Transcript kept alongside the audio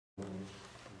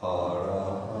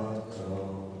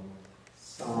Arahato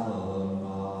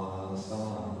Samma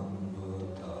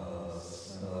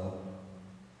Sambuddhassa.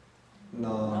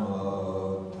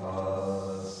 Namo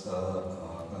tassa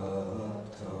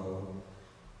bhagavato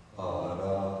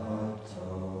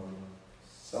arahato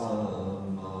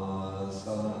samma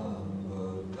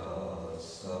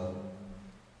sambuddhassa.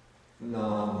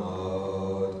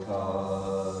 Namo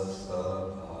tassa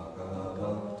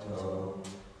bhagavato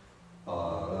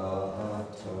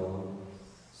arahato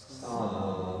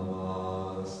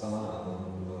samma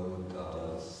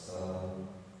sambuddhassa.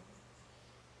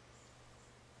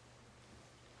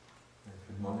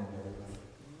 Good morning, everybody.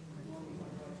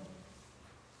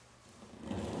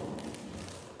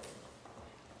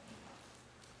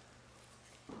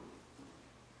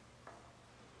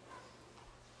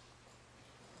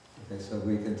 Okay, so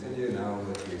we continue now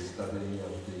with the study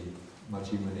of the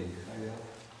Majjhima Nikaya.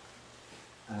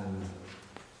 And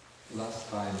last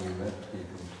time we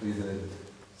completed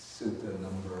Sutta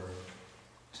number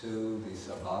 2, the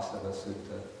Savasava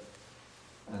Sutta.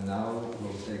 And now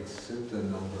we'll take Sutta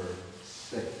number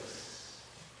 6.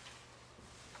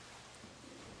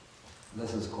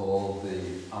 This is called the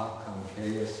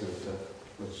Akankheyya Sutta,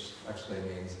 which actually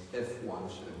means if one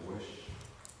should wish.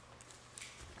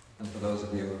 And for those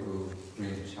of you who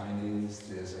read Chinese,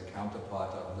 there's a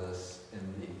counterpart of this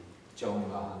in the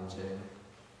Zhongma Hanjing.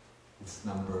 It's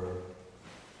number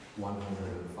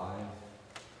 105.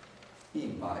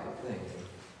 105.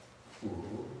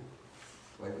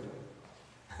 Wait a minute.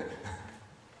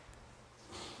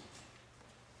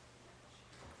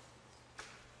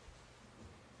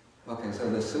 Okay, so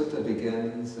the sutta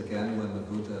begins again when the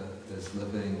Buddha is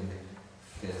living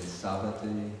in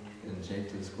Savatthi, in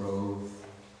Jeta's Grove.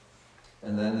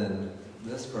 And then in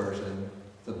this version,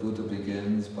 the Buddha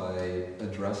begins by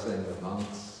addressing the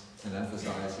monks and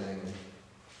emphasizing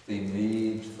the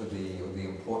need for the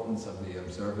importance of the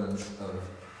observance of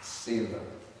sila,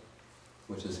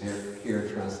 which is here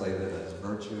translated as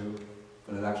virtue,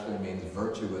 but it actually means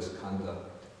virtuous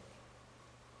conduct.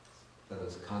 That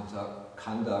is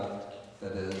conduct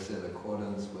that is in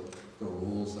accordance with the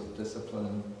rules of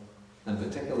discipline, and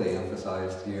particularly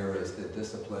emphasized here is the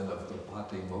discipline of the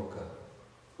Patimokkha,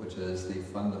 which is the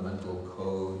fundamental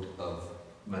code of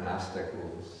monastic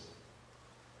rules.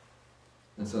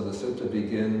 And so the sutta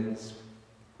begins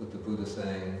with the Buddha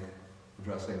saying,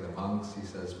 addressing the monks, he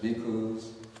says,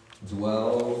 Bhikkhus,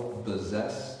 dwell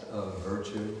possessed of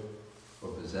virtue,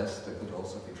 or possessed, it could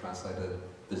also be translated,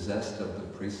 possessed of the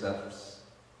precepts,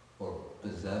 or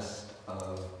possessed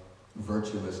of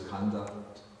virtuous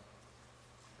conduct,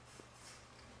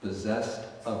 possessed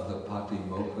of the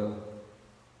Patimokkha,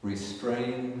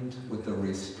 restrained with the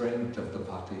restraint of the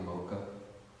Patimokkha,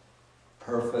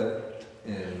 perfect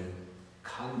in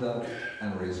conduct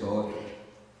and resort,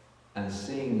 and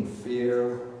seeing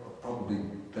fear, or probably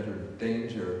better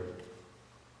danger,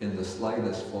 in the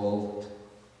slightest fault,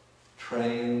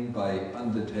 trained by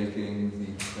undertaking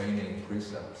the training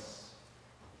precepts.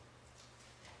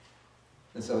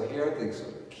 And so here the sort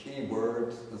of key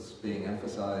word that's being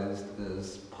emphasized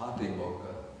is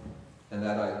Patimokkha. And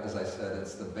that, as I said,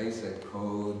 it's the basic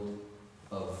code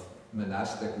of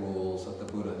monastic rules that the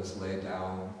Buddha has laid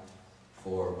down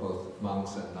for both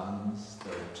monks and nuns.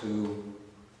 There are two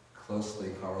closely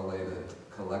correlated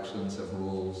collections of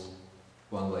rules,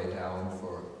 one laid down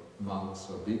for monks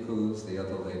or bhikkhus, the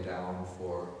other laid down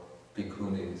for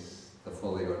bhikkhunis, the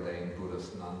fully ordained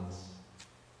Buddhist nuns.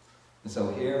 And so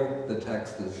here the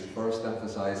text is first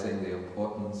emphasizing the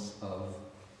importance of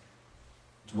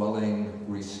dwelling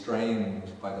restrained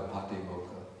by the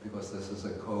Patimokkha, because this is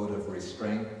a code of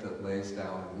restraint that lays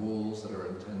down rules that are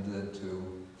intended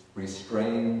to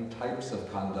restrain types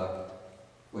of conduct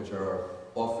which are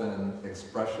often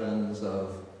expressions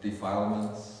of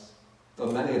defilements,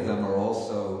 though many of them are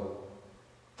also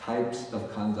types of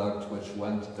conduct which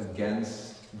went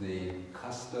against the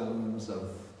customs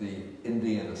of the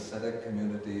Indian ascetic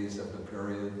communities of the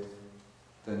period.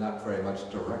 They're not very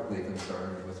much directly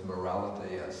concerned with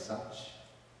morality as such,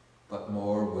 but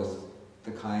more with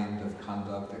the kind of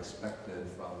conduct expected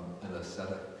from an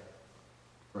ascetic.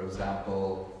 For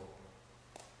example,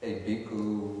 a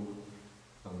bhikkhu,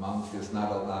 a monk, is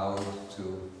not allowed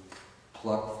to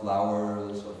pluck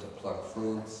flowers or to pluck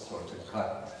fruits or to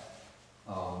cut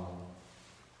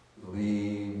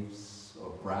leaves or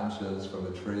branches from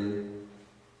a tree.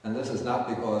 And this is not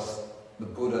because the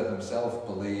Buddha himself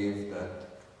believed that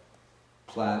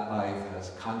plant life has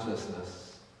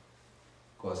consciousness.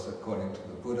 Of course, according to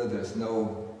the Buddha, there's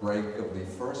no break of the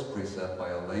first precept by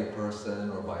a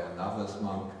layperson or by a novice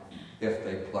monk if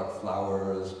they pluck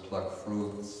flowers, pluck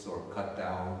fruits, or cut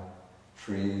down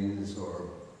trees or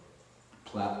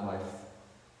plant life.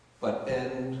 But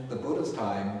in the Buddha's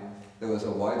time, there was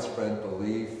a widespread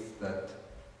belief that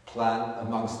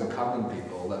amongst the common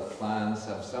people, that plants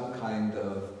have some kind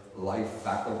of life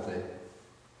faculty.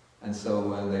 And so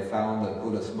when they found that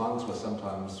Buddhist monks were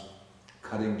sometimes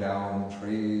cutting down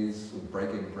trees,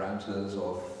 breaking branches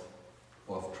off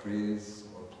trees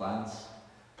or plants,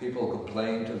 people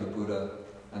complained to the Buddha,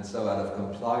 and so out of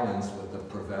compliance with the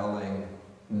prevailing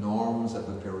norms of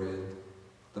the period,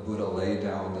 the Buddha laid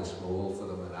down this rule for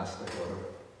the monastic order.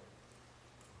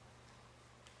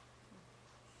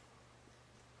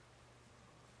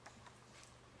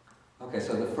 Okay,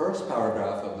 so the first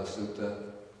paragraph of the sutta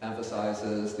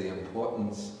emphasizes the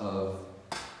importance of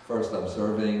first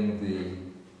observing the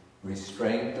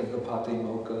restraint of the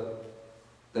patimokkha,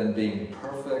 then being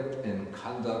perfect in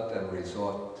conduct and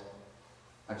resort.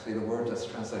 Actually, the word that's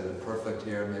translated perfect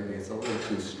here, maybe it's a little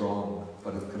too strong,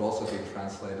 but it could also be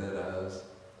translated as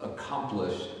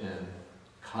accomplished in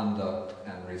conduct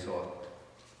and resort.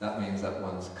 That means that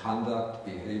one's conduct,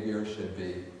 behavior should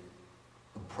be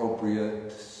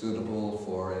appropriate, suitable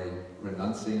for a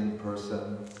renunciant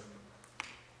person,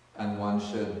 and one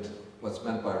should, what's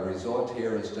meant by resort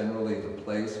here is generally the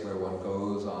place where one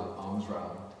goes on alms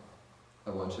round.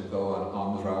 That one should go on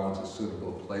alms round to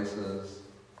suitable places,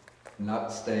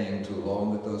 not staying too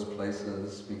long at those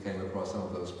places. We came across some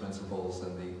of those principles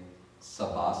in the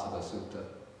Sabbasava Sutta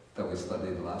that we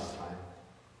studied last time.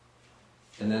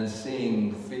 And then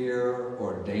seeing fear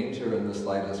or danger in the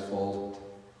slightest fault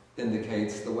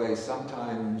indicates the way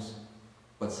sometimes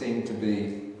what seem to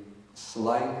be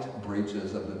slight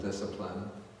breaches of the discipline,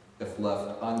 if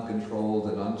left uncontrolled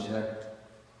and unchecked,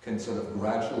 can sort of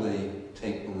gradually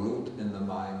take root in the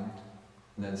mind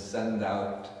and then send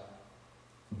out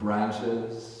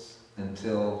branches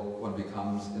until one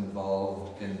becomes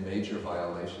involved in major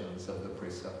violations of the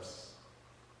precepts.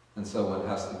 And so one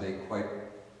has to be quite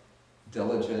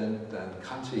diligent and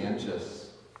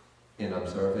conscientious in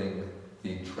observing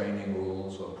the training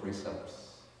rules or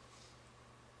precepts.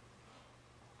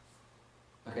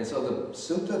 Okay, so the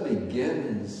sutta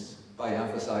begins by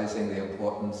emphasizing the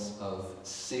importance of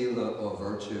sila or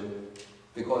virtue,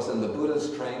 because in the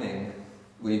Buddha's training,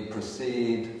 we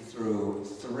proceed through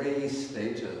 3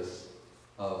 stages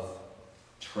of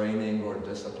training or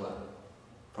discipline.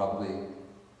 Probably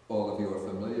all of you are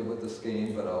familiar with the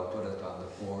scheme, but I'll put it on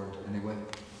the board anyway.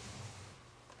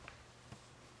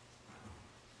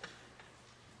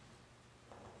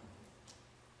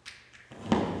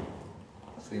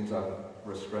 Seems I'm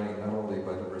restrained not only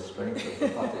by the restraint of the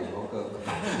patimokkha, but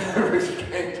by the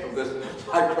restraint of this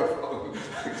microphone.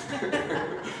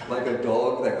 Like a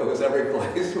dog that goes every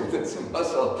place with its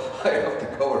muzzle, I have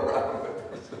to go around with it.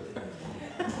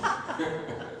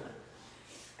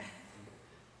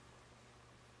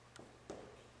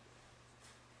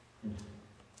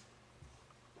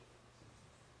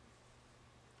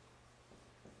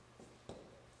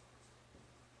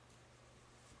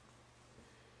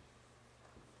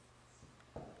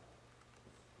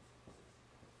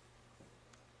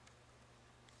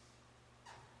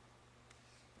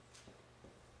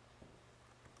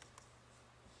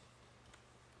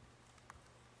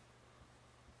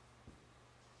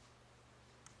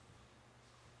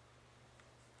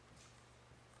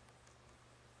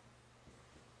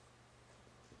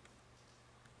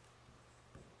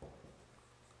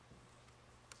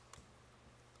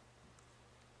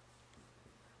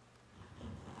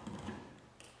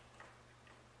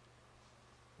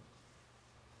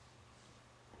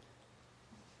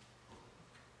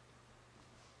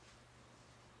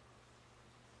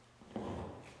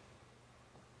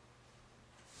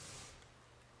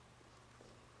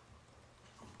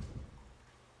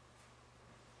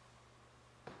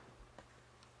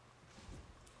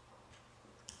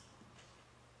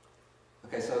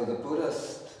 Okay, so the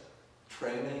Buddhist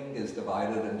training is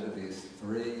divided into these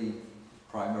 3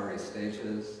 primary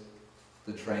stages.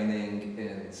 The training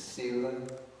in sila,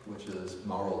 which is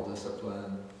moral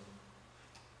discipline,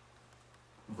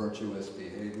 virtuous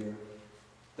behavior.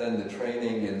 Then the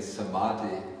training in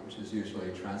samadhi, which is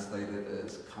usually translated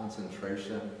as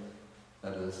concentration,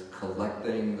 that is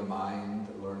collecting the mind,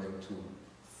 learning to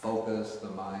focus the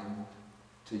mind,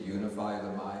 to unify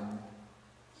the mind.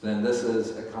 Then this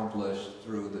is accomplished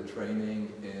through the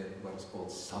training in what is called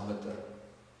samatha,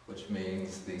 which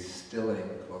means the stilling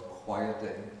or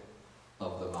quieting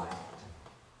of the mind.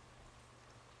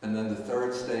 And then the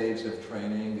 3rd stage of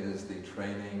training is the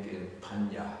training in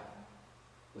panya,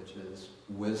 which is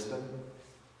wisdom.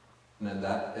 And then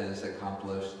that is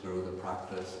accomplished through the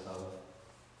practice of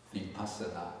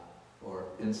vipassana, or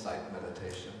insight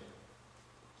meditation.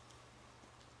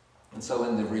 And so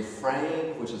in the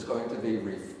refrain, which is going to be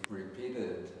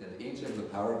repeated in each of the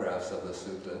paragraphs of the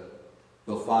sutta,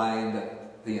 we'll find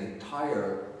that the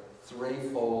entire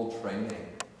threefold training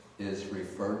is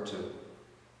referred to.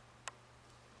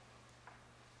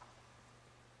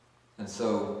 And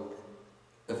so,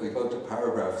 if we go to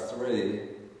paragraph 3,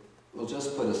 we'll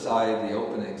just put aside the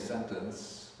opening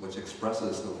sentence, which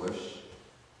expresses the wish,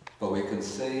 but we can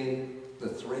see the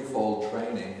threefold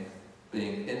training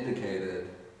being indicated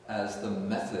as the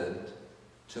method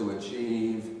to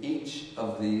achieve each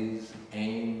of these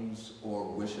aims or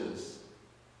wishes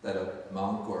that a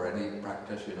monk or any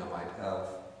practitioner might have.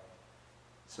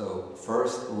 So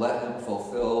first, let him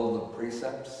fulfill the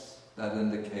precepts. That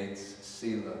indicates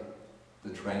sila,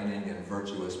 the training in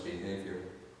virtuous behavior.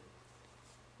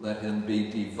 Let him be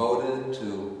devoted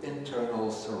to internal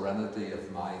serenity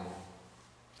of mind.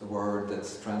 The word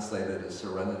that's translated as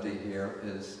serenity here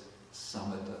is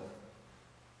samatha.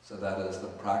 So that is the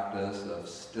practice of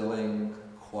stilling,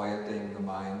 quieting the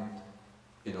mind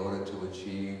in order to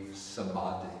achieve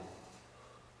samadhi,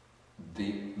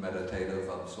 deep meditative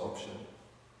absorption.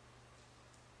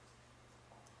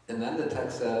 And then the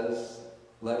text says,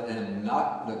 let him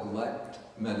not neglect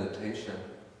meditation.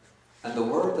 And the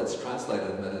word that's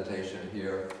translated meditation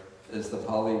here is the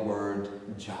Pali word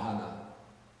jhana.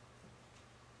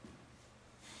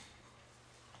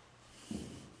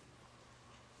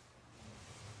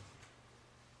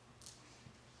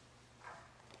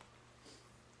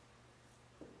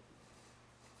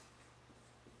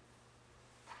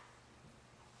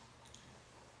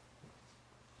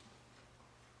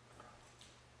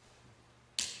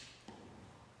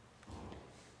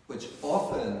 Which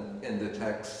often in the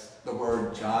text, the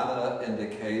word jhana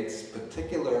indicates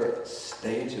particular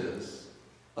stages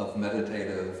of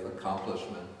meditative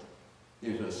accomplishment.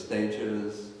 These are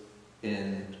stages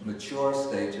mature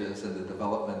stages in the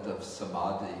development of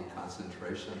samadhi,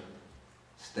 concentration,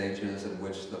 stages in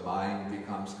which the mind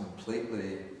becomes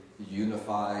completely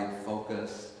unified,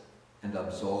 focused, and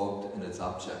absorbed in its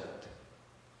object.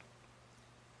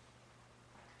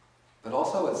 But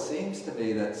also it seems to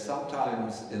me that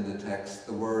sometimes in the text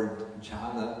the word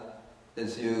jhana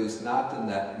is used not in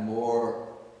that more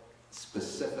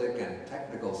specific and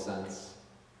technical sense,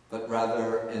 but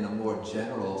rather in a more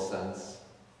general sense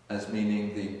as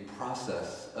meaning the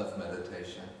process of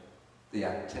meditation, the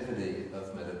activity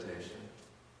of meditation.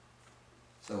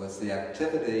 So it's the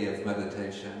activity of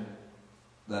meditation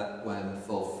that, when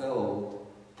fulfilled,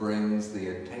 brings the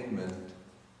attainment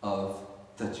of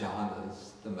the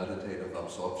jhanas, the meditative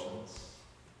absorptions.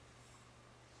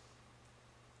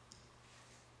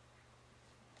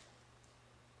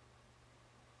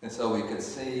 And so we could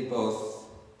see both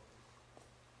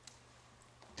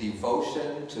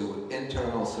devotion to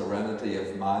internal serenity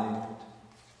of mind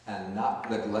and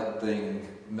not neglecting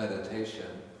meditation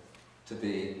to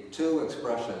be two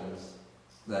expressions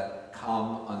that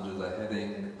come under the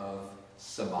heading of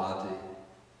samadhi.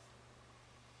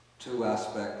 Two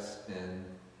aspects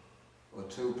or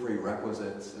two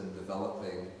prerequisites in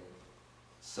developing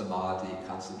samadhi,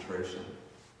 concentration.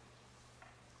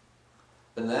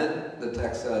 And then the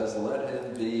text says, let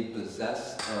him be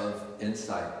possessed of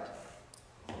insight.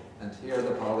 And here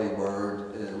the Pali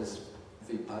word is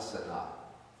vipassana.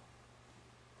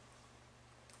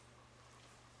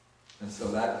 And so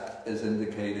that is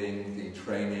indicating the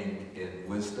training in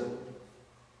wisdom.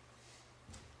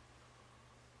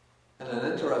 And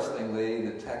then interestingly,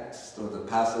 the text or the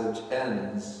passage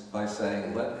ends by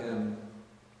saying, let him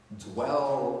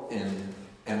dwell in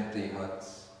empty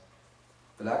huts.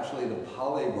 But actually the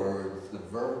Pali word, the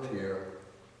verb here,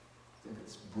 I think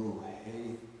it's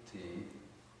bruheti.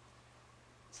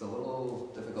 It's a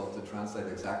little difficult to translate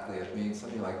exactly. It means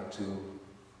something like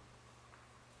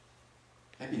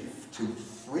maybe to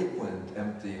frequent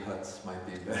empty huts might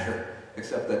be better,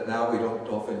 except that now we don't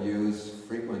often use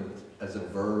frequent as a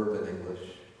verb in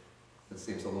English. It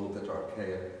seems a little bit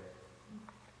archaic.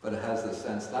 But it has the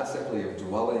sense not simply of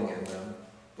dwelling in them,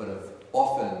 but of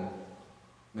often,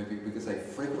 maybe we could say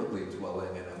frequently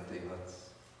dwelling in empty huts.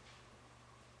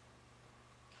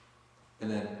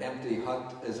 And an empty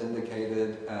hut is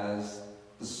indicated as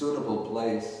the suitable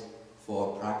place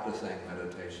for practicing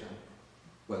meditation,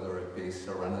 whether it be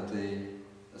serenity,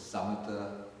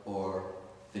 samatha, or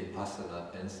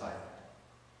vipassana, insight.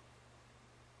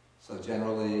 So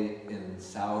generally in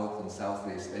South and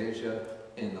Southeast Asia,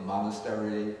 in the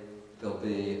monastery, there'll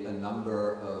be a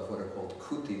number of what are called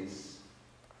kutis.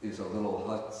 These are little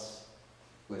huts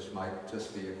which might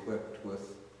just be equipped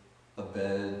with a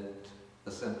bed,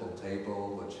 a simple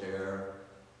table, a chair.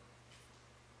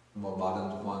 More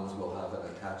modern ones will have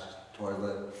an attached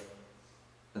toilet.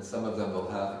 And some of them will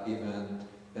have even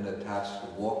an attached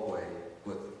walkway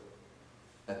with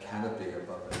a canopy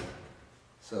above it.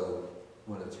 So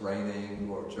when it's raining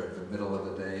or during the middle of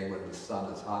the day when the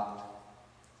sun is hot,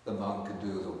 the monk can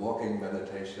do the walking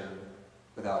meditation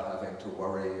without having to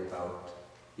worry about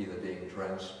either being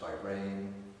drenched by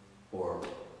rain or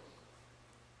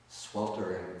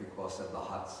sweltering because of the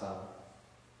hot sun.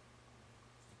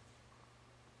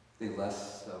 The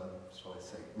less, shall I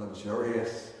say,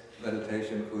 luxurious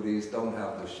meditation kutis don't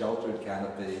have the sheltered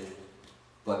canopy,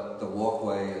 but the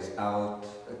walkway is out.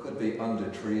 It could be under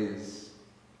trees.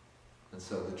 And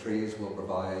so the trees will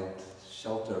provide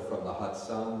shelter from the hot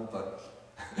sun, but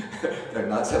they're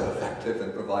not so effective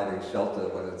in providing shelter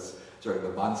when it's during the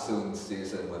monsoon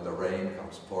season when the rain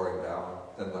comes pouring down.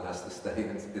 Then one has to stay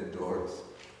indoors.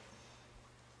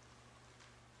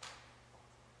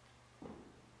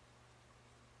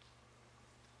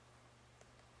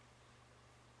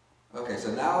 Okay,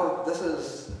 so now this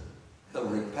is a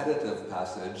repetitive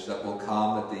passage that will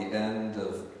come at the end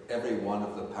of every one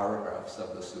of the paragraphs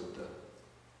of the sutta.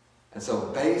 And so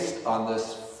based on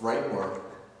this framework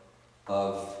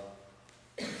of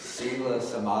sila,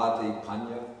 samadhi,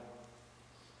 panya,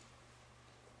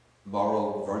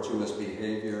 moral, virtuous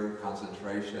behavior,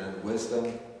 concentration,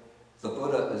 wisdom, the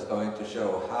Buddha is going to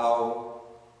show how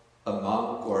a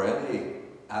monk or any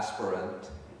aspirant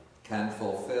can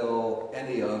fulfill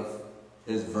any of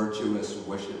his virtuous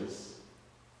wishes.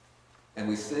 And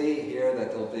we see here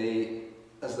that there'll be,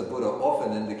 as the Buddha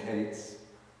often indicates,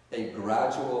 a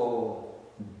gradual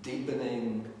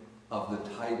deepening of the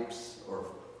types, or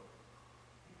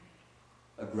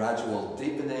a gradual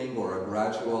deepening or a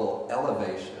gradual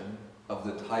elevation of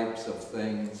the types of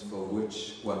things for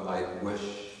which one might wish.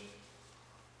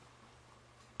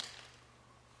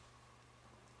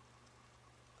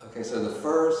 Okay, so the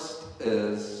first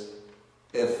is,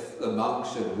 if the monk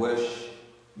should wish,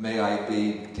 may I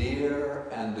be dear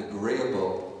and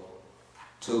agreeable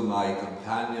to my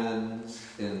companions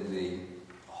in the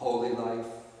holy life,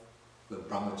 the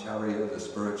brahmacharya, the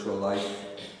spiritual life,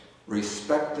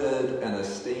 respected and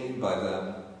esteemed by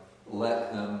them,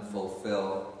 let him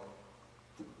fulfill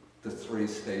the three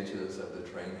stages of the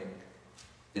training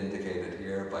indicated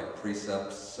here by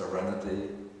precepts, serenity,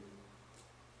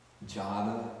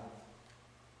 jhana,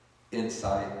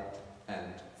 insight,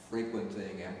 and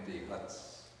frequenting empty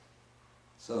huts.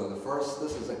 So the first,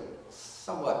 this is a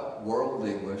somewhat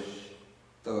worldly wish,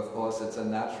 though of course it's a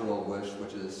natural wish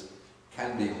which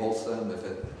can be wholesome if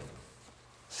it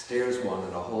steers one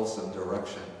in a wholesome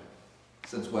direction.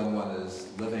 Since when one is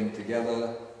living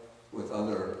together with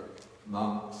other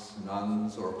monks,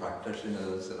 nuns, or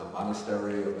practitioners in a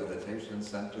monastery or meditation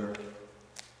center,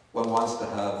 one wants to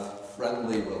have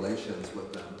friendly relations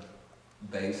with them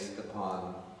based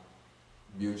upon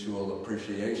mutual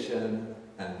appreciation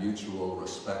and mutual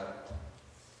respect.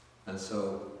 And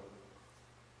so,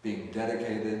 being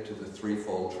dedicated to the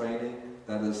threefold training,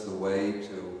 that is the way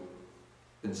to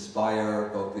inspire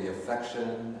both the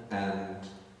affection and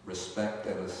respect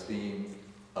and esteem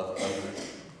of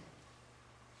others.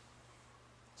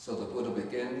 So the Buddha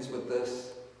begins with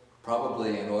this,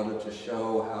 probably in order to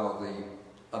show how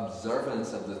the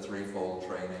observance of the threefold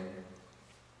training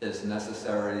is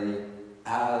necessary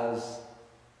as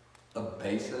a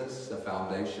basis, a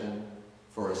foundation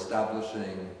for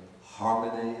establishing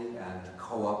harmony and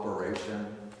cooperation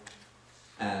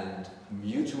and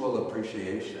mutual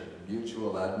appreciation,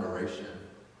 mutual admiration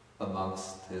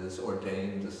amongst his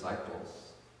ordained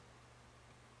disciples.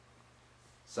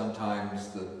 Sometimes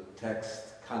the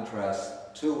text contrasts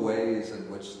two ways in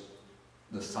which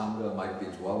the Sangha might be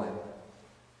dwelling.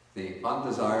 The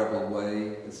undesirable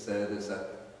way, it said, is that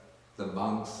the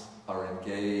monks are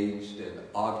engaged in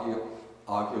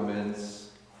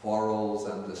arguments, quarrels,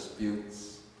 and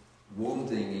disputes,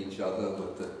 wounding each other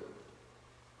with the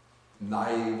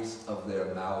knives of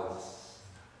their mouths.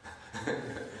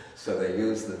 So they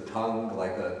use the tongue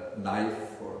like a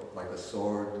knife or like a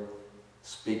sword,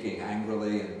 speaking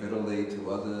angrily and bitterly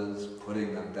to others,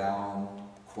 putting them down,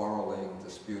 quarreling,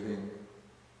 disputing.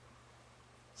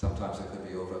 Sometimes it could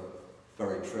be over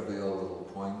very trivial little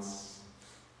points.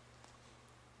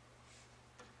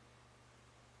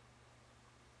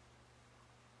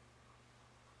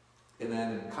 And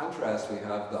then in contrast, we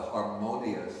have the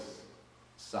harmonious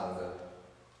Sangha.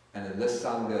 And in this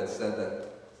Sangha, it said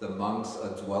that the monks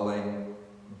are dwelling,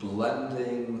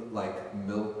 blending like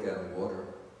milk and water.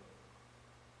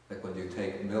 Like when you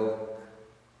take milk,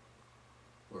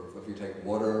 or if you take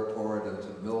water, pour it into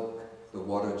milk, the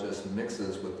water just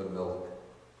mixes with the milk.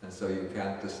 And so you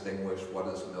can't distinguish what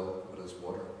is milk, what is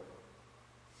water.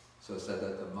 So it said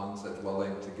that the monks are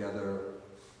dwelling together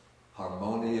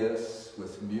harmonious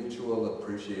with mutual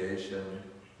appreciation,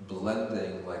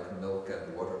 blending like milk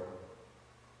and water.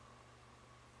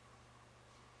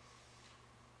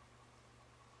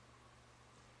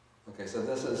 Okay, so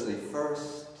this is the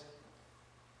first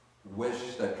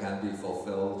wish that can be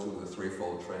fulfilled through the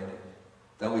threefold training.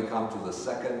 Then we come to the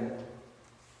second.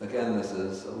 Again, this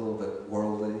is a little bit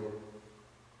worldly.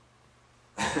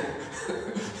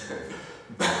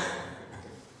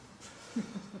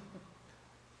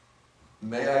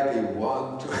 May I be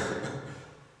one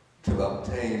to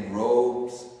obtain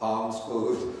robes, alms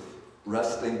food,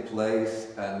 resting place,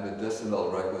 and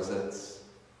medicinal requisites.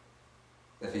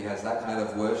 If he has that kind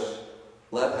of wish,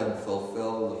 let him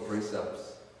fulfill the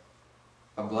precepts.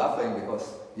 I'm laughing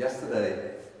because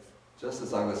yesterday, just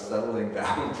as I was settling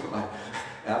down to my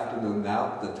afternoon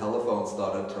nap, the telephone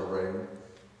started to ring.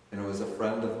 And it was a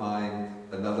friend of mine,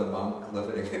 another monk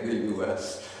living in the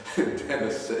US, in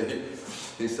Tennessee.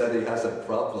 He said he has a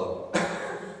problem.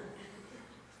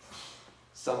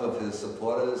 Some of his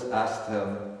supporters asked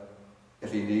him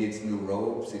if he needs new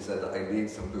robes. He said, I need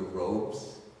some new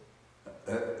robes.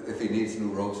 If he needs new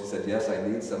robes, he said, yes, I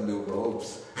need some new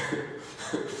robes.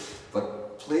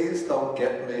 But please don't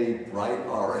get me bright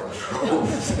orange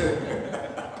robes.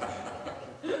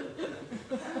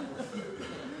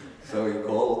 So he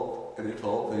called and he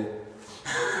told me.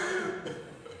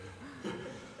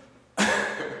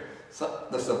 So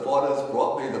the supporters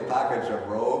brought me the package of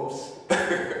robes.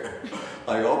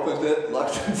 I opened it,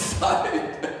 looked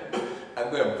inside,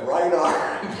 and they're bright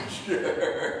orange.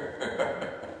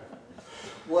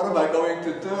 What am I going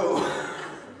to do?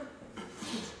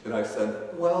 And I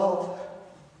said, well,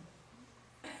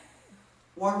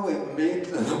 why don't we meet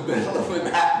in the middle of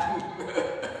Manhattan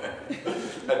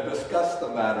and discuss the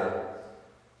matter?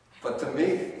 But to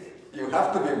meet, you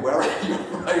have to be wearing your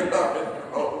bright orange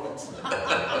robes.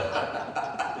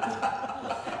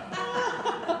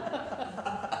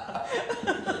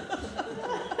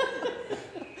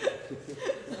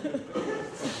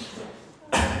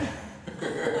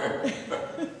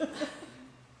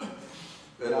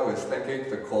 Then I was thinking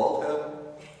to call him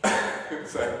and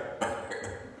say,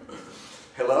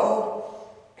 hello,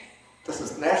 this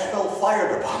is Nashville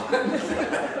Fire Department.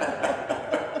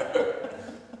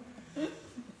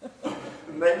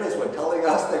 The neighbors were telling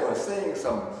us they were seeing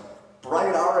some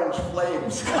bright orange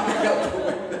flames coming out the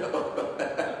window.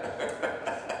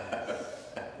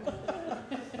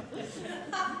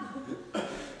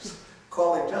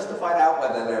 Calling just to find out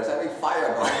whether there's any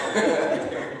fire going on.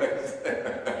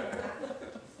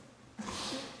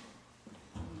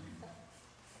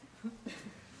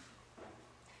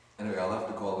 Anyway, I'll have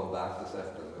to call them back this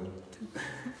afternoon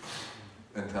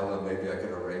and tell them maybe I could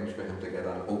arrange for him to get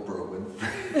on Oprah Winfrey.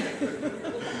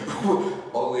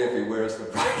 Only if he wears the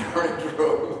bright orange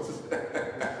robes.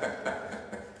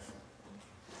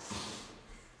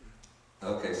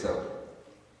 Okay, so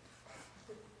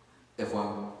if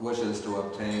one wishes to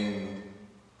obtain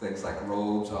things like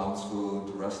robes, alms food,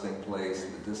 resting place,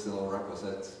 medicinal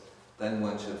requisites, then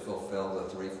one should fulfill the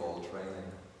threefold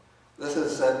training. This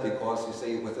is said because, you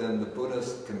see, within the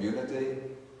Buddhist community,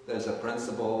 there's a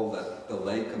principle that the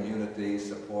lay community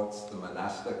supports the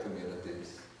monastic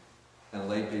communities. And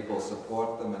lay people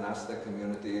support the monastic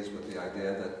communities with the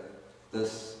idea that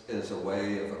this is a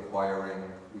way of acquiring,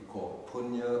 we call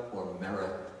punya, or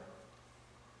merit.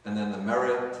 And then the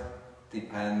merit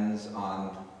depends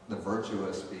on the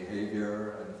virtuous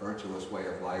behavior and virtuous way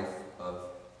of life of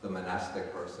the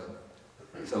monastic person.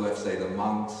 So if, say, the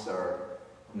monks are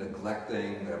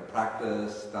neglecting their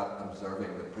practice, not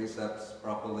observing the precepts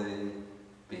properly,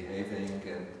 behaving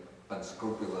in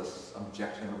unscrupulous,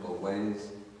 objectionable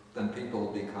ways, then people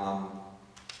become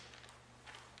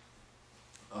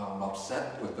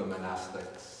upset with the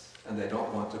monastics, and they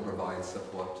don't want to provide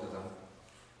support to them.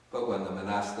 But when the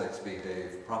monastics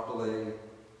behave properly,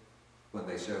 when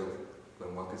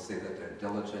one can see that they're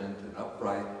diligent and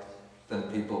upright, then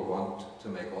people want to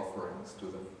make offerings to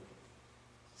them.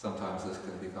 Sometimes this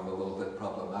can become a little bit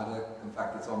problematic. In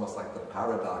fact, it's almost like the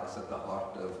paradox at the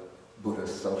heart of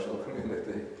Buddhist social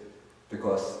community,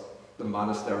 because the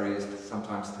monasteries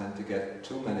sometimes tend to get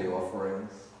too many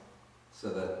offerings, so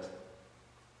that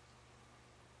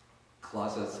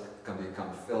closets can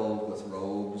become filled with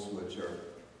robes which are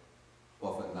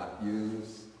often not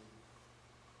used,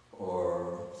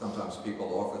 or sometimes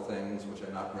people offer things which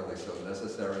are not really so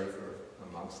necessary for a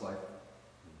monk's life.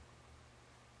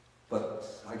 But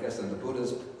I guess in the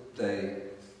Buddha's day,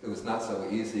 it was not so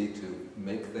easy to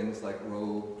make things like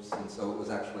robes, and so it was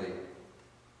actually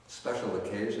special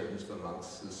occasions for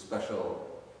monks,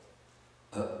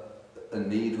 a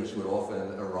need which would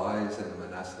often arise in the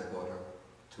monastic order.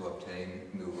 to obtain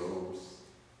new robes,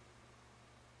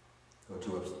 or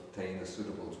to obtain a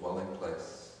suitable dwelling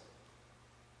place.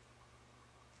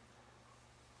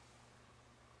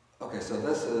 Okay, so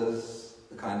this is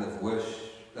the kind of wish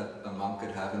that a monk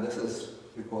could have, and this is,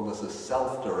 we call this a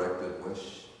self-directed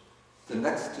wish. The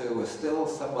next two are still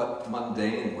somewhat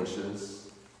mundane wishes,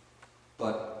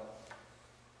 but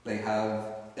they have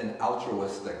an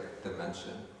altruistic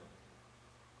dimension.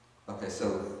 Okay,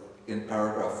 so in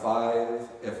paragraph 5,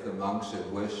 if the monk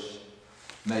should wish,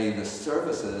 may the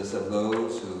services of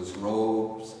those whose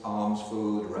robes, alms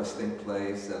food, resting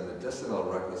place, and medicinal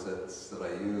requisites that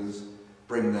I use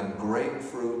bring them great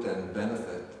fruit and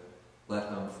benefit, let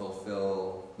them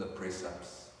fulfill the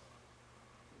precepts.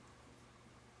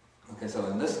 Okay, so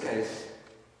in this case,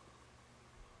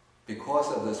 because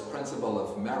of this principle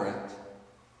of merit,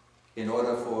 in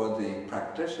order for the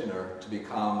practitioner to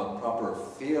become a proper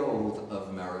field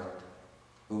of merit,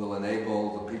 who will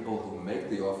enable the people who make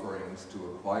the offerings to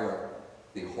acquire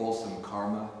the wholesome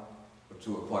karma, or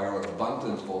to acquire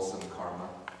abundant wholesome karma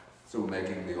through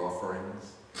making the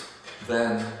offerings,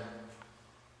 then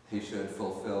he should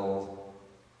fulfill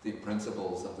the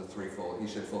principles of the threefold. He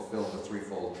should fulfill the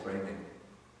threefold training.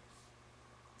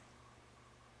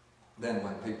 Then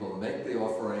when people make the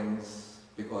offerings,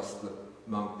 because the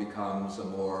monk becomes a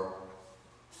more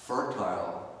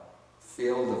fertile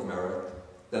field of merit,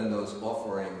 then those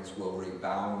offerings will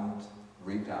redound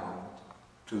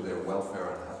to their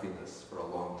welfare and happiness for a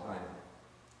long time.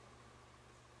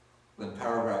 Then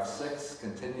paragraph 6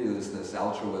 continues this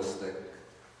altruistic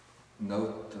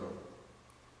note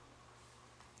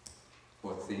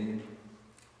or theme.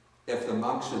 If the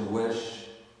monk should wish,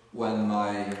 when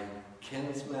my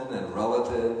kinsmen and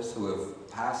relatives who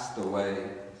have passed away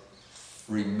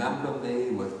remember me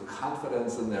with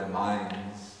confidence in their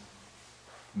minds,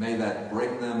 may that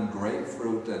bring them great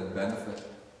fruit and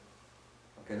benefit.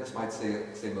 Okay, this might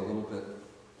seem a little bit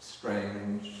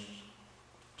strange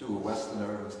to a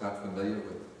Westerner who's not familiar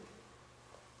with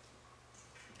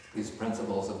these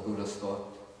principles of Buddhist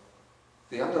thought.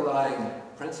 The underlying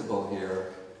principle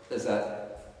here is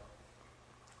that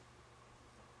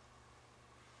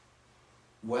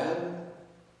when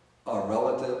our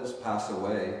relatives pass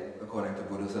away, according to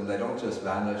Buddhism, they don't just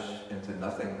vanish into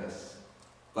nothingness,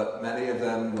 but many of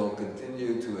them will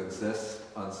continue to exist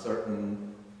on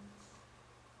certain,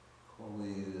 call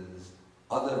these,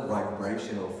 other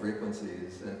vibrational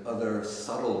frequencies in other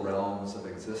subtle realms of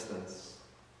existence.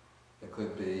 It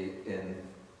could be in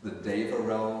the Deva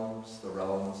realms, the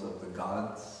realms of the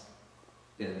gods,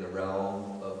 in the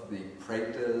realm of the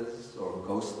Pretas or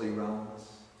ghostly realms.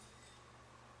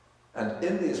 And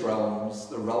in these realms,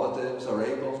 the relatives are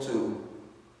able to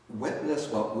witness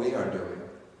what we are doing.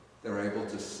 They're able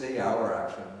to see our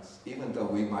actions, even though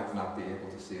we might not be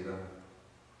able to see them.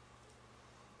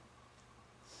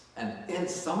 And in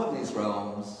some of these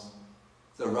realms,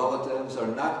 the relatives are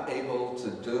not able to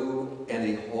do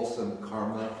any wholesome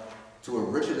karma, to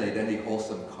originate any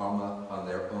wholesome karma on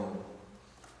their own.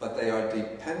 But they are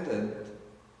dependent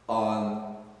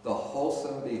on the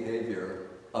wholesome behavior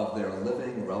of their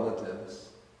living relatives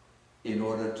in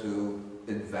order to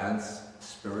advance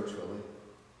spiritually.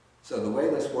 So the way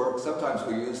this works, sometimes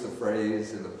we use the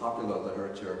phrase in the popular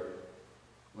literature,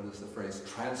 what is the phrase?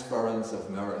 Transference of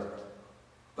merit.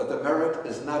 But the merit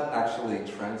is not actually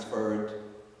transferred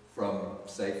from,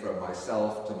 say, from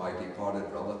myself to my departed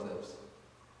relatives.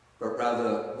 But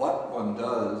rather, what one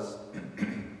does,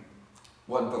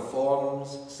 one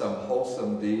performs some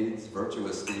wholesome deeds,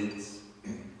 virtuous deeds,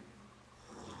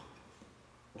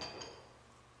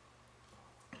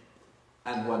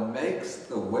 and one makes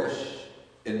the wish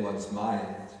in one's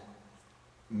mind,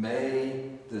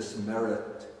 may this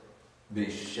merit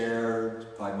be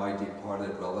shared by my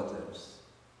departed relatives.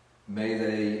 May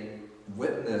they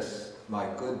witness my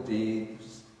good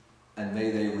deeds, and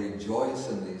may they rejoice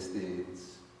in these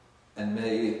deeds. And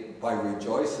may, by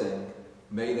rejoicing,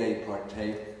 may they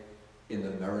partake in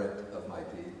the merit of my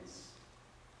deeds.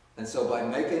 And so by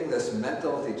making this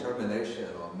mental determination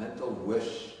or mental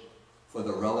wish for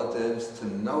the relatives to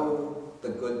know the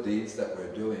good deeds that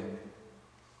we're doing,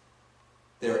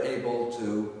 they're able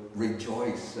to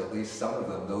rejoice, at least some of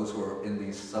them, those who are in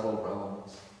these subtle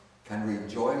realms, can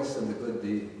rejoice in the good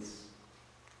deeds.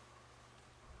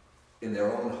 In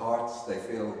their own hearts, they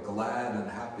feel glad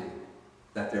and happy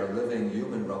that their living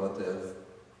human relative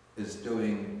is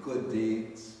doing good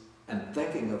deeds and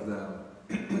thinking of them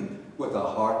with a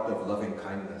heart of loving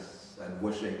kindness and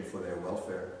wishing for their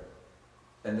welfare.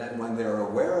 And then when they're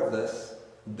aware of this,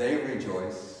 they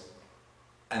rejoice,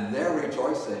 and their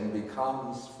rejoicing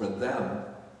becomes for them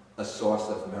a source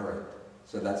of merit.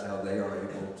 So that's how they are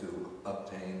able to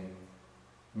obtain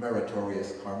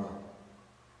meritorious karma.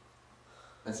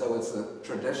 And so it's the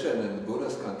tradition in the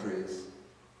Buddhist countries,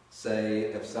 say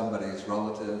if somebody's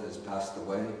relative has passed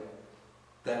away,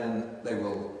 then they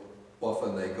go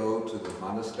to the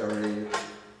monastery,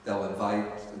 they'll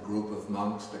invite a group of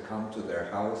monks to come to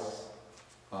their house.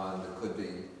 It could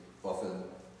be often,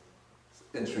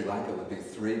 in Sri Lanka, it would be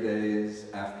 3 days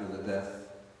after the death,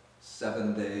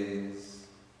 7 days,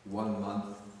 1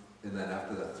 month, and then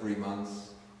after that 3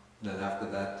 months, and then after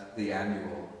that the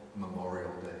annual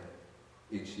Memorial Day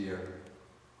each year.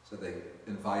 So they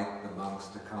invite the monks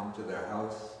to come to their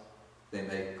house, they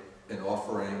make an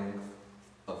offering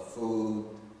of food,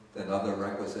 then other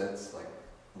requisites like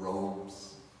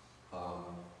robes,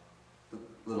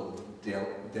 little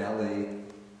daily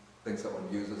things that one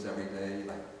uses every day,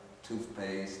 like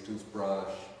toothpaste,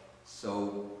 toothbrush,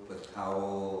 soap, a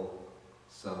towel,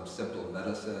 some simple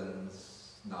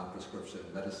medicines, non-prescription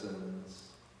medicines.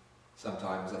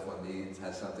 Sometimes if one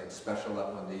has something special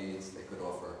that one needs, they could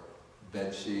offer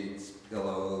bed sheets,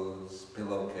 pillows,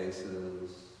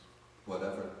 pillowcases,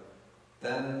 whatever.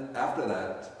 Then after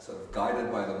that, sort of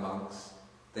guided by the monks,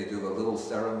 they do a little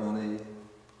ceremony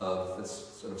of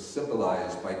this, sort of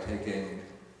symbolized by taking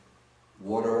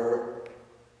water.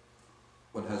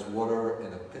 One has water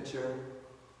in a pitcher,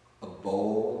 a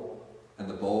bowl, and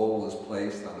the bowl is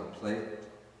placed on a plate,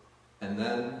 and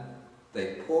then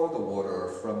they pour the water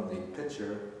from the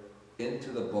pitcher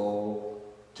into the bowl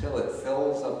till it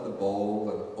fills up the bowl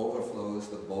and overflows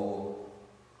the bowl,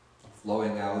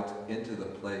 flowing out into the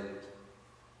plate.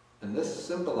 And this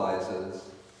symbolizes,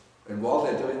 and while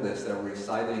they're doing this, they're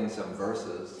reciting some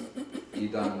verses.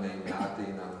 Idam me nyati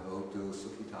nang hotu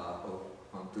sukhitaho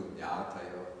hantu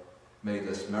nyatayo. May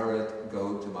this merit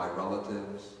go to my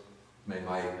relatives. May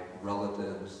my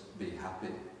relatives be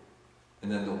happy.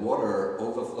 And then the water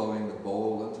overflowing the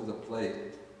bowl into the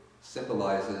plate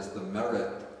symbolizes the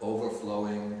merit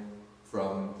overflowing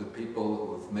from the people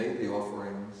who have made the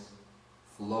offerings,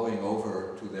 flowing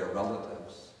over to their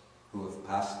relatives who have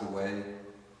passed away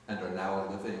and are now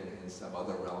living in some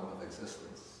other realm of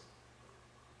existence.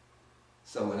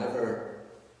 So whenever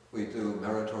we do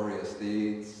meritorious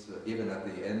deeds, even at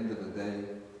the end of the day,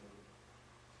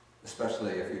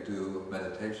 especially if you do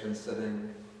meditation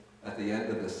sitting, at the end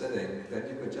of the sitting, then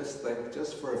you could just think,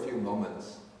 just for a few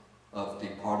moments, of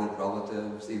departed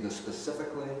relatives, either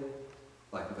specifically,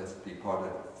 like if it's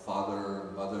departed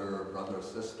father, mother, brother,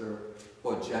 sister,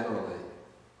 or generally,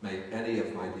 may any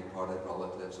of my departed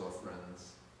relatives or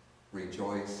friends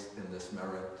rejoice in this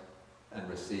merit and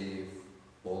receive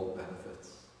all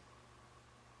benefits.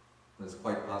 And it's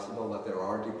quite possible that there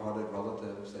are departed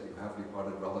relatives, that you have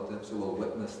departed relatives who will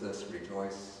witness this,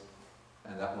 rejoice,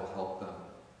 and that will help them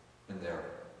in their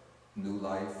new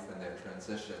life and their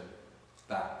transition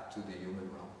back to the human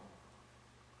realm.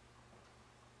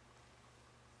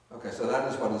 Okay, so that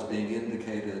is what is being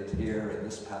indicated here in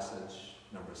this passage,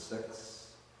 number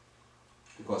 6.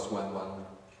 Because when one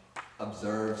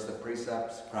observes the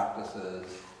precepts, practices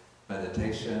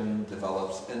meditation,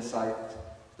 develops insight,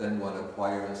 then one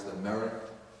acquires the merit,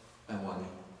 and one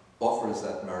offers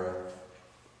that merit,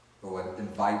 or one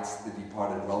invites the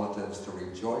departed relatives to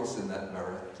rejoice in that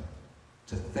merit,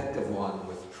 to think of one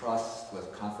with trust,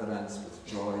 with confidence, with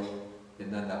joy,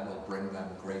 and then that will bring them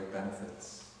great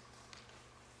benefits.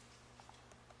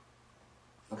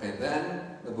 Okay,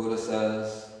 then the Buddha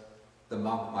says, the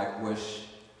monk might wish,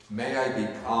 may I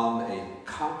become a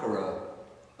conqueror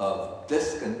of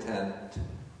discontent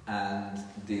and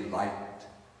delight.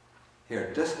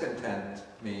 Here, discontent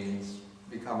means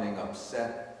becoming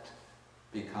upset,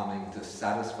 becoming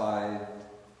dissatisfied.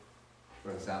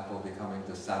 For example, becoming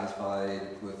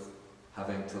dissatisfied with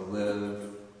having to live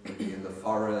maybe in the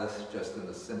forest, just in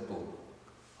a simple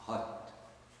hut,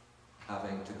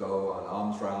 having to go on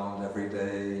alms round every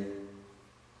day,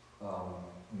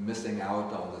 missing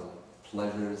out on the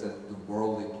pleasures, and the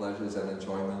worldly pleasures and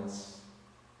enjoyments.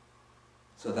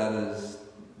 So that is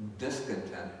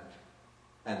discontent.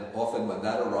 And often when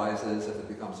that arises, if it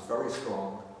becomes very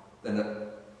strong, then it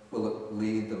will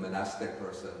lead the monastic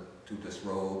person to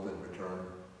disrobe and return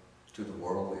to the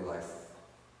worldly life.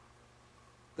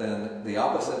 Then the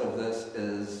opposite of this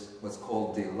is what's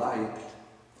called delight,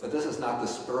 but this is not the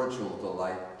spiritual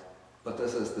delight, but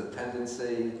this is the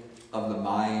tendency of the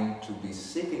mind to be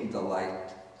seeking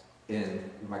delight in,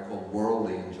 you might call,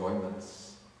 worldly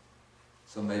enjoyments.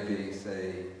 So maybe,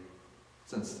 say,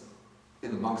 since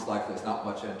in the monk's life there's not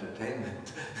much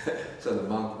entertainment, so the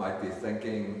monk might be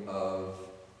thinking of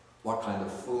what kind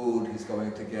of food he's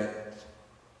going to get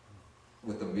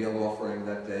with the meal offering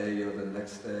that day or the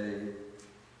next day.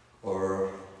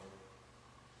 Or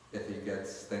if he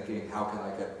gets thinking, how can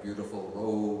I get beautiful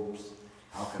robes?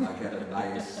 How can I get a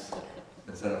nice,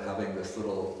 instead of having this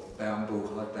little bamboo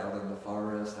hut out in the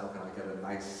forest, how can I get a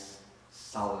nice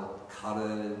solid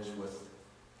cottage with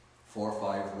 4 or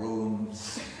 5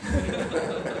 rooms?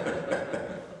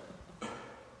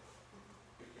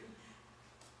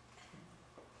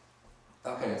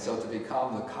 Okay, so to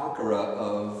become the conqueror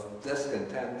of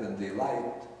discontent and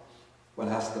delight, one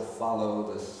has to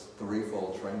follow this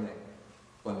threefold training.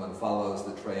 When one follows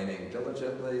the training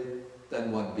diligently,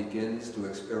 then one begins to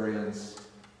experience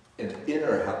an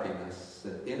inner happiness,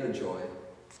 an inner joy,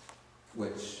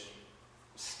 which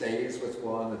stays with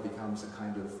one. It becomes a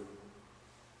kind of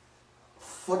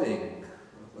footing,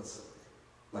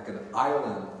 like an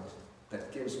island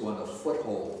that gives one a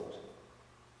foothold,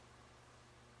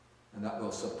 and that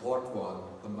will support one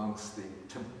amongst the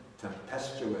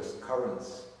tempestuous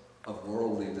currents of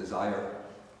worldly desire.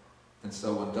 And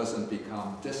so one doesn't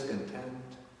become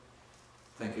discontent,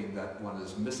 thinking that one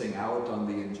is missing out on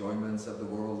the enjoyments of the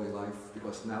worldly life,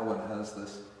 because now one has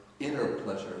this inner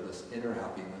pleasure, this inner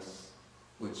happiness,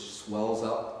 which swells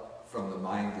up from the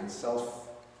mind itself.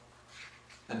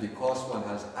 And because one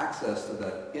has access to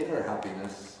that inner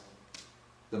happiness,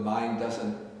 the mind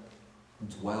doesn't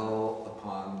dwell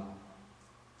upon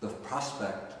the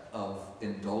prospect of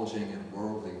indulging in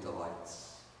worldly delights.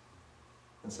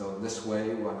 And so in this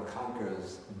way, one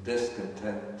conquers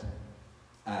discontent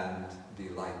and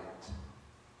delight.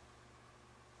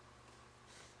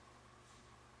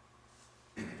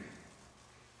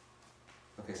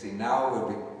 Okay, see, now we'll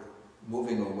be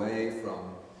moving away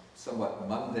from somewhat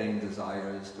mundane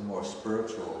desires to more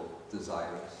spiritual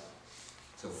desires.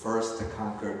 So first to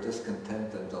conquer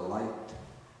discontent and delight,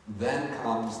 then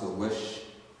comes the wish,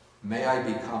 may I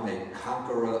become a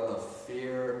conqueror of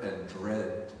fear and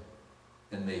dread,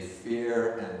 and may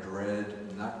fear and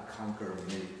dread not conquer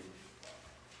me.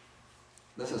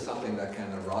 This is something that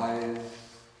can arise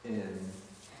in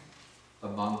a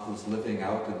monk who's living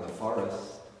out in the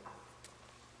forest.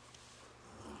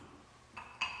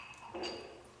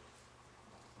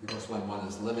 Because when one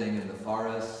is living in the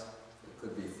forest, it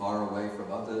could be far away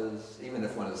from others. Even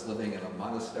if one is living in a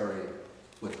monastery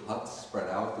with huts spread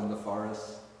out in the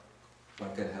forest,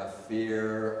 one can have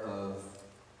fear of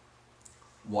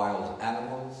wild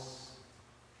animals.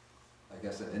 I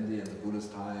guess in India in the Buddha's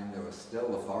time, there was still,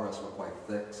 the forests were quite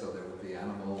thick, so there would be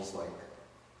animals like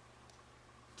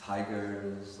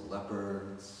tigers,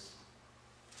 leopards,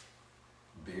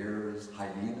 bears,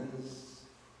 hyenas.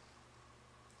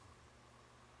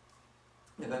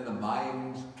 And then the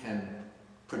mind can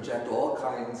project all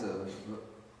kinds of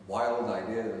wild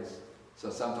ideas.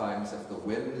 So sometimes if the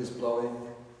wind is blowing,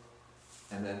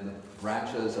 and then the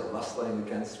branches are rustling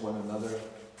against one another,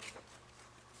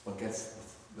 one gets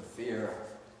the fear,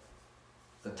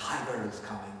 the tiger is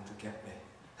coming to get me.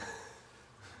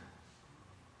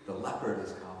 The leopard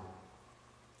has come.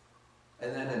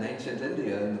 And then in ancient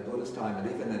India, in the Buddhist time, and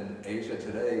even in Asia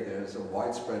today, there's a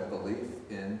widespread belief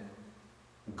in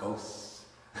ghosts.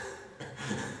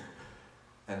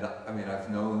 And I mean, I've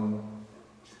known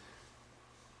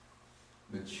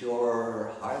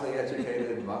mature, highly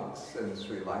educated monks in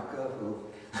Sri Lanka who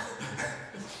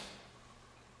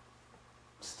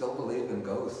still believe in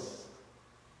ghosts,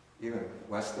 even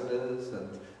Westerners.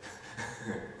 And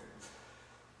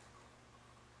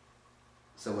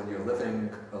so when you're living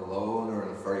alone or in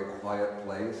a very quiet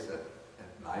place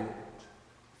at night,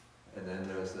 and then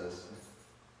there's this,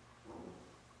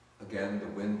 again, the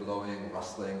wind blowing,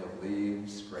 rustling of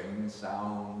leaves, strange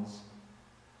sounds,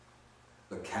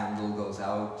 the candle goes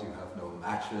out, you have no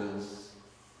matches,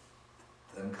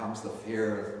 then comes the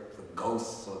fear the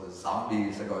ghosts or the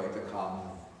zombies are going to come,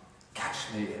 catch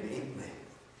me and eat me.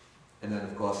 And then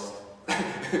of course,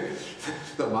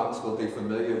 the monks will be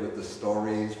familiar with the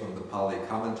stories from the Pali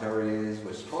commentaries,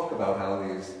 which talk about how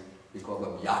these, we call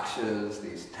them yakshas,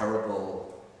 these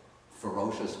terrible,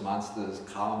 ferocious monsters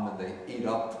come and they eat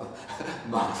up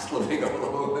monks living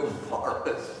alone in the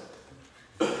forest.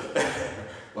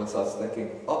 One starts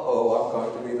thinking, uh-oh, I'm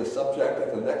going to be the subject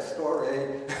of the next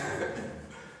story.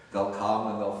 They'll come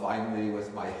and they'll find me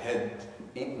with my head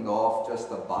eaten off, just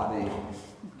the body,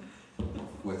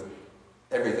 with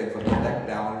everything from the neck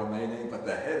down remaining, but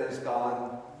the head is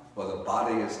gone, or the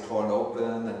body is torn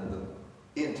open and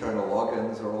the internal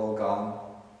organs are all gone,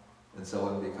 and so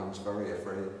one becomes very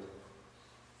afraid.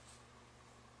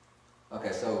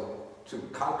 Okay, so to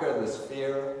conquer this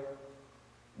fear,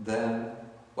 then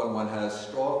when one has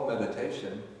strong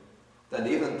meditation, then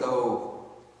even though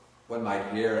one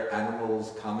might hear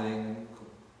animals coming,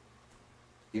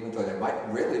 even though there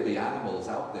might really be animals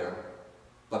out there,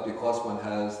 But because one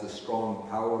has the strong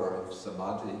power of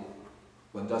samadhi,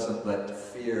 one doesn't let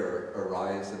fear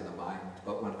arise in the mind,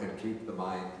 but one can keep the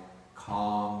mind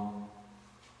calm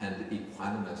and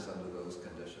equanimous under those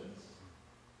conditions.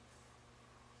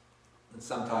 And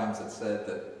sometimes it's said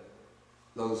that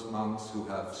those monks who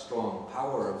have strong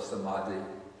power of samadhi,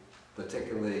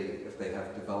 particularly if they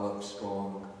have developed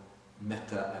strong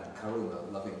metta and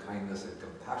karuna, loving kindness and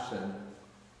compassion,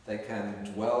 they can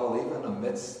dwell even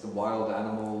amidst the wild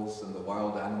animals, and the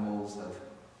wild animals have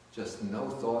just no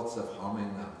thoughts of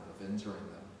harming them, of injuring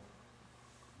them.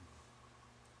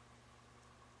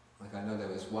 Like I know there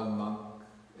was one monk,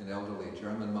 an elderly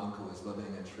German monk who was living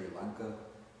in Sri Lanka.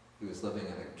 He was living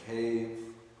in a cave,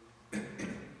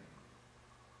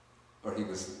 or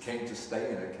came to stay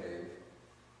in a cave.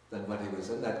 Then when he was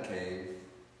in that cave,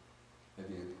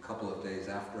 maybe a couple of days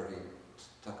after he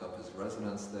took up his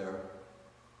residence there,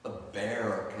 a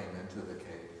bear came into the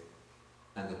cave.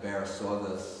 And the bear saw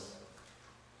this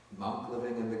monk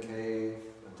living in the cave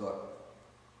and thought,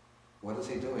 what is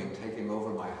he doing, taking over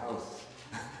my house?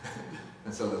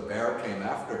 And so the bear came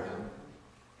after him.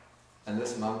 And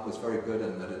this monk was very good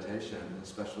in meditation,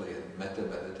 especially in metta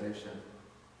meditation.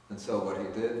 And so what he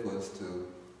did was to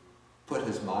put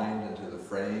his mind into the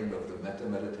frame of the metta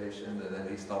meditation, and then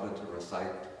he started to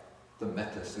recite the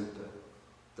Metta Sutta,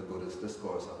 the Buddha's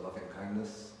discourse on loving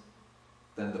kindness.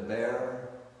 Then the bear,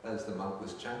 as the monk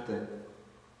was chanting,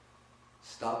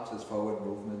 stopped his forward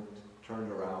movement,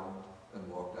 turned around, and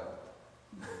walked out.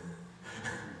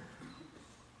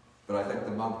 But I think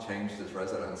the monk changed his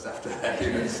residence after that. He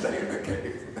didn't stay in the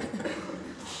cave.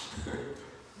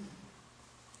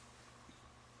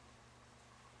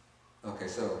 Okay,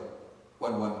 so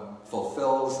when one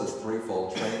fulfills this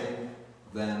threefold training,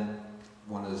 then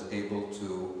one is able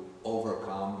to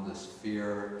overcome this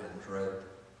fear and dread.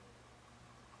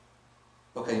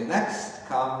 Okay, next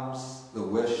comes the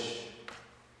wish,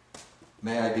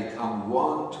 may I become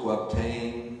one to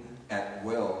obtain at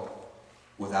will,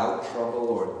 without trouble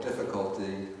or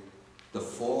difficulty, the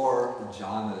 4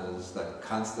 jhanas that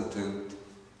constitute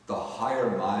the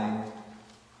higher mind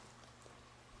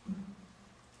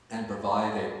and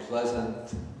provide a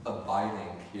pleasant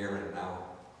abiding here and now.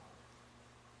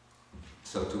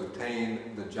 So to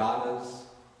attain the jhanas,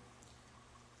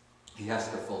 he has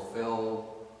to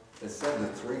fulfill, it's said, the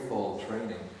threefold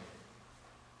training.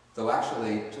 Though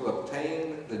actually, to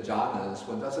obtain the jhanas,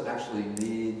 one doesn't actually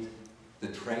need the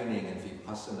training in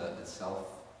vipassana itself,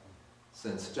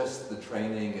 since just the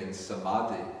training in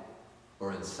samadhi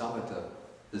or in samatha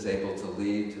is able to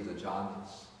lead to the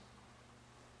jhanas.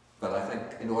 But I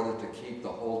think in order to keep the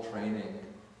whole training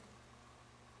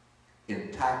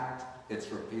intact, it's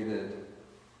repeated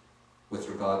with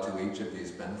regard to each of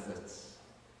these benefits.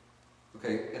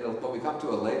 Okay, when we come to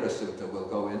a later sutta, we'll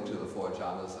go into the 4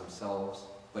 jhanas themselves,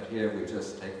 but here we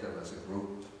just take them as a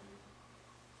group.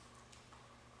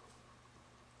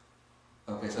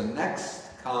 Okay, so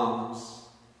next comes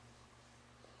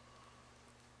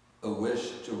a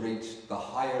wish to reach the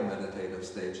higher meditative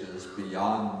stages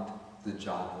beyond the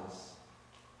jhanas.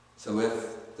 So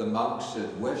if the monk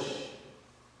should wish,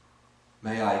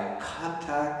 may I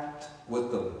contact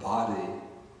with the body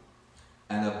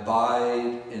and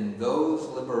abide in those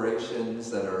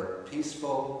liberations that are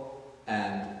peaceful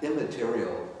and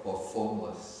immaterial or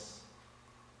formless,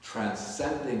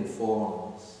 transcending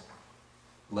forms.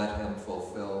 Let him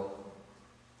fulfill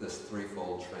this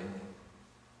threefold training.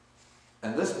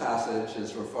 And this passage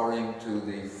is referring to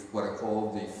what are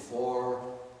called the 4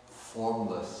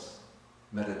 formless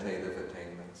meditative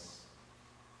attainments.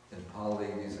 In Pali,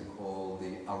 these are called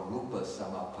the arupa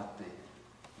samapatti.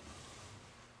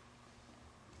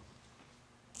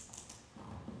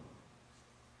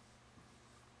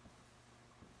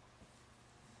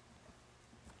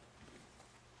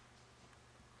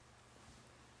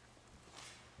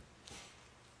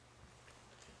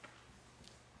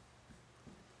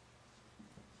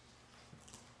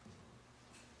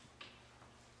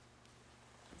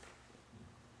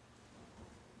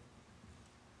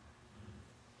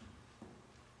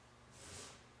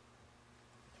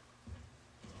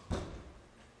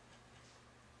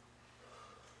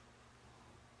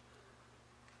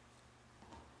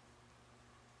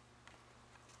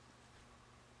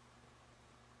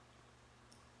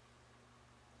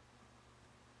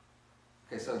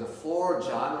 Okay, so the 4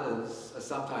 jhanas are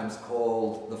sometimes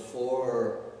called the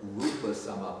 4 rupa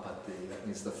samapatti. That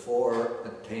means the 4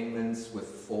 attainments with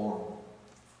form,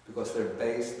 because they're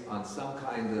based on some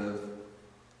kind of,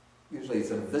 usually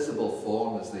it's a visible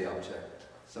form as the object,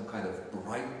 some kind of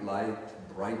bright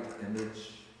light, bright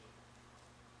image.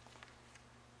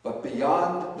 But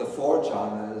beyond the 4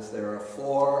 jhanas, there are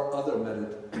 4 other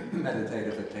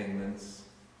meditative attainments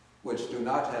which do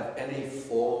not have any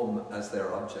form as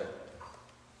their object.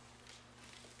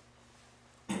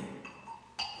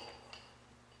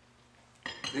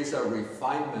 These are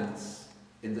refinements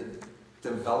in the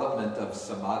development of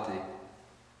samadhi.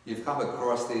 You've come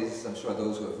across these, I'm sure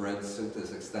those who have read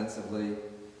suttas extensively,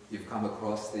 you've come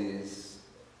across these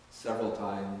several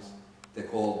times. They're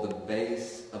called the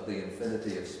base of the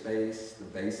infinity of space, the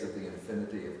base of the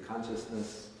infinity of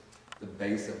consciousness, the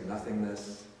base of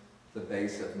nothingness, the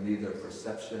base of neither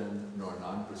perception nor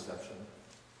non-perception.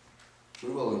 We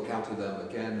will encounter them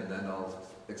again, and then I'll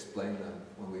explain them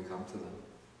when we come to them.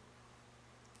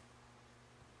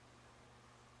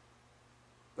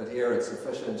 But here it's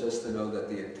sufficient just to know that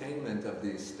the attainment of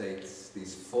these states,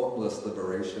 these formless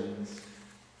liberations,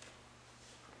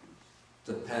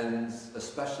 depends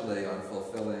especially on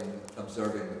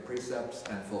observing the precepts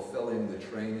and fulfilling the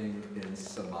training in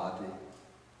samadhi.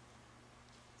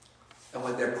 And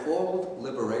when they're called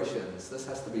liberations, this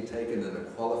has to be taken in a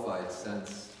qualified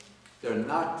sense. They're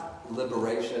not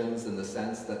liberations in the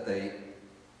sense that they,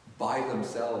 by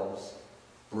themselves,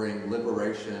 bring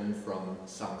liberation from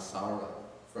samsara,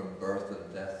 from birth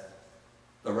and death.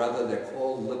 But rather they're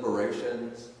called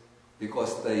liberations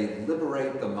because they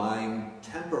liberate the mind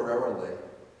temporarily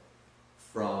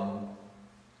from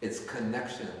its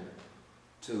connection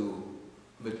to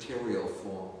material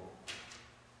form.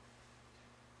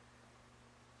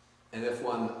 And if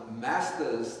one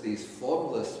masters these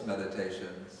formless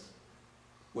meditations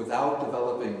without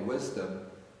developing wisdom,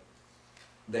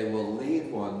 they will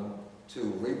lead one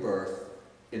to rebirth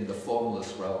in the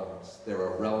formless realms. There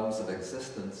are realms of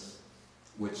existence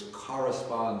which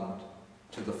correspond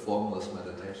to the formless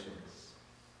meditations.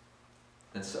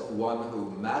 And so one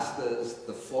who masters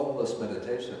the formless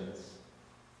meditations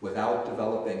without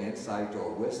developing insight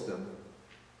or wisdom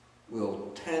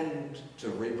will tend to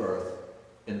rebirth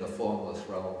in the formless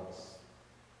realms,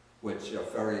 which are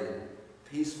very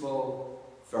peaceful,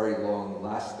 very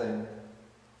long-lasting,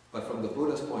 but from the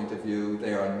Buddha's point of view,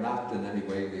 they are not in any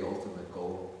way the ultimate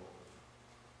goal.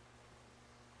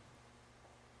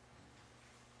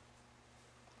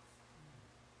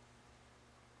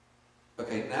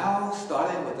 Okay, now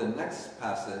starting with the next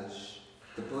passage,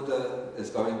 the Buddha is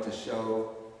going to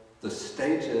show the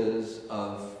stages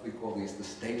of, we call these the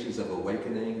stages of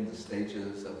awakening, the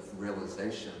stages of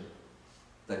realization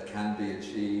that can be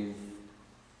achieved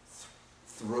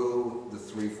through the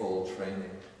threefold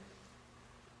training.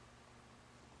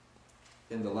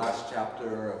 In the last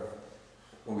chapter,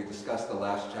 when we discussed the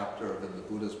last chapter of In the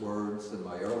Buddha's Words in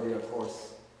my earlier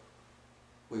course,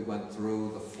 we went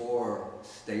through the 4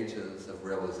 stages of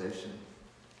realization.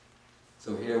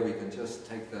 So here we can just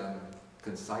take them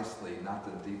concisely, not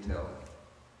in detail.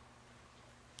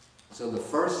 So the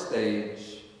first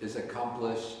stage is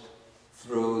accomplished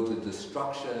through the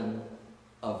destruction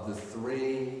of the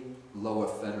 3 lower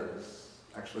fetters.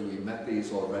 Actually, we met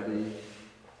these already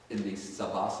in the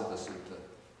Sabbasava Sutta,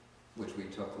 which we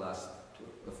took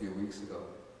a few weeks ago.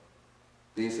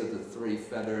 These are the 3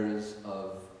 fetters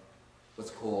of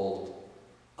what's called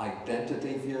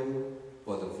identity view,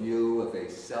 or the view of a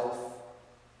self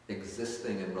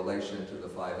existing in relation to the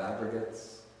 5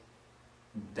 aggregates.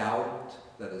 Doubt,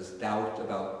 that is doubt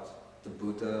about the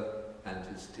Buddha and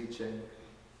his teaching.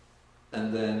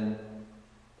 And then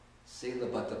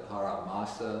Silabbata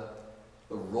Paramasa,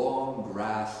 the wrong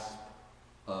grasp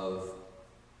of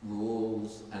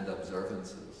rules and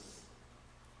observances.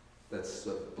 That's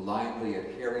blindly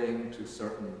adhering to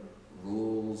certain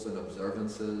rules and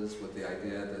observances with the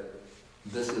idea that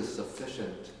this is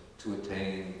sufficient to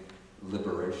attain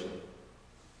liberation.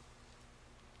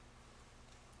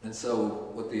 And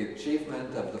so with the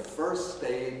achievement of the first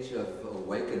stage of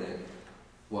awakening,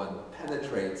 one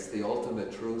penetrates the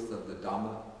ultimate truth of the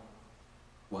Dhamma,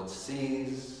 one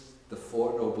sees the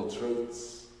 4 Noble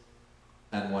Truths,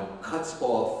 and one cuts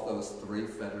off those 3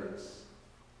 fetters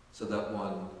so that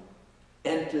one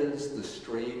enters the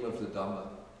stream of the Dhamma,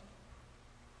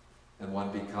 and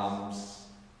one becomes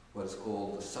what is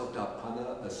called the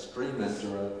Sotapanna, a stream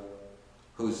enterer,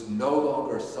 who's no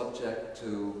longer subject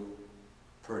to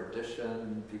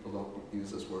perdition. People don't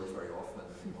use this word very often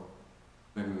anymore.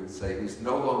 Maybe we would say who's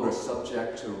no longer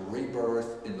subject to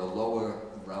rebirth in the lower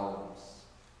realms.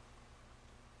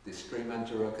 The stream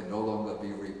enterer can no longer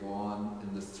be reborn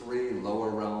in the 3 lower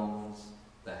realms,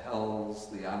 the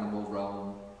hells, the animal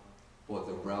realm, or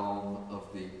the realm of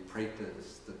the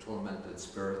pretas, the tormented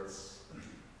spirits.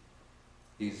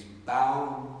 He's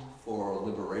bound for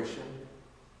liberation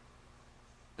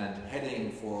and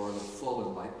heading for the full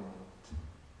enlightenment.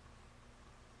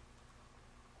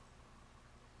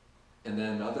 And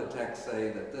then other texts say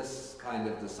that this kind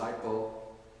of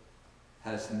disciple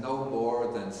has no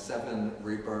more than 7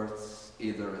 rebirths,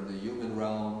 either in the human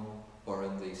realm or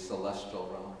in the celestial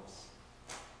realms,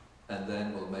 and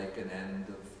then will make an end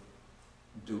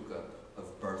of dukkha,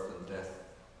 of birth and death.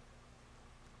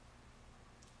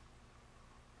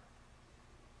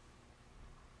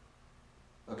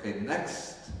 Okay,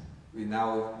 next, we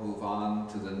now move on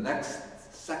to the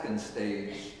second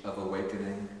stage of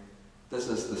awakening. This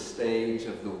is the stage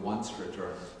of the once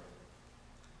returner.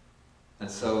 And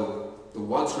so, the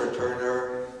once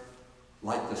returner,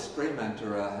 like the stream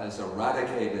enterer, has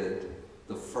eradicated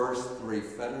the first 3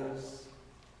 fetters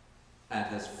and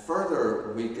has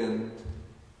further weakened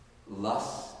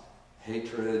lust,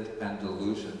 hatred, and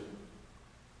delusion.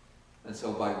 And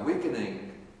so by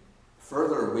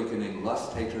further weakening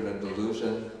lust, hatred, and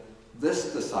delusion,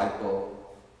 this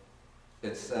disciple,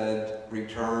 it said,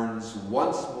 returns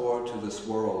once more to this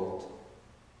world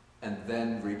and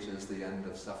then reaches the end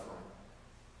of suffering.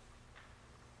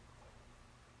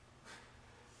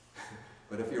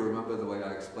 But if you remember the way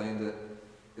I explained it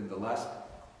in the last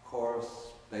course,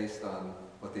 based on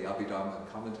what the Abhidhamma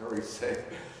commentaries say,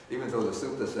 even though the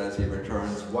Sutta says he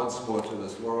returns once more to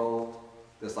this world,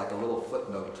 there's like a little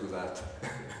footnote to that.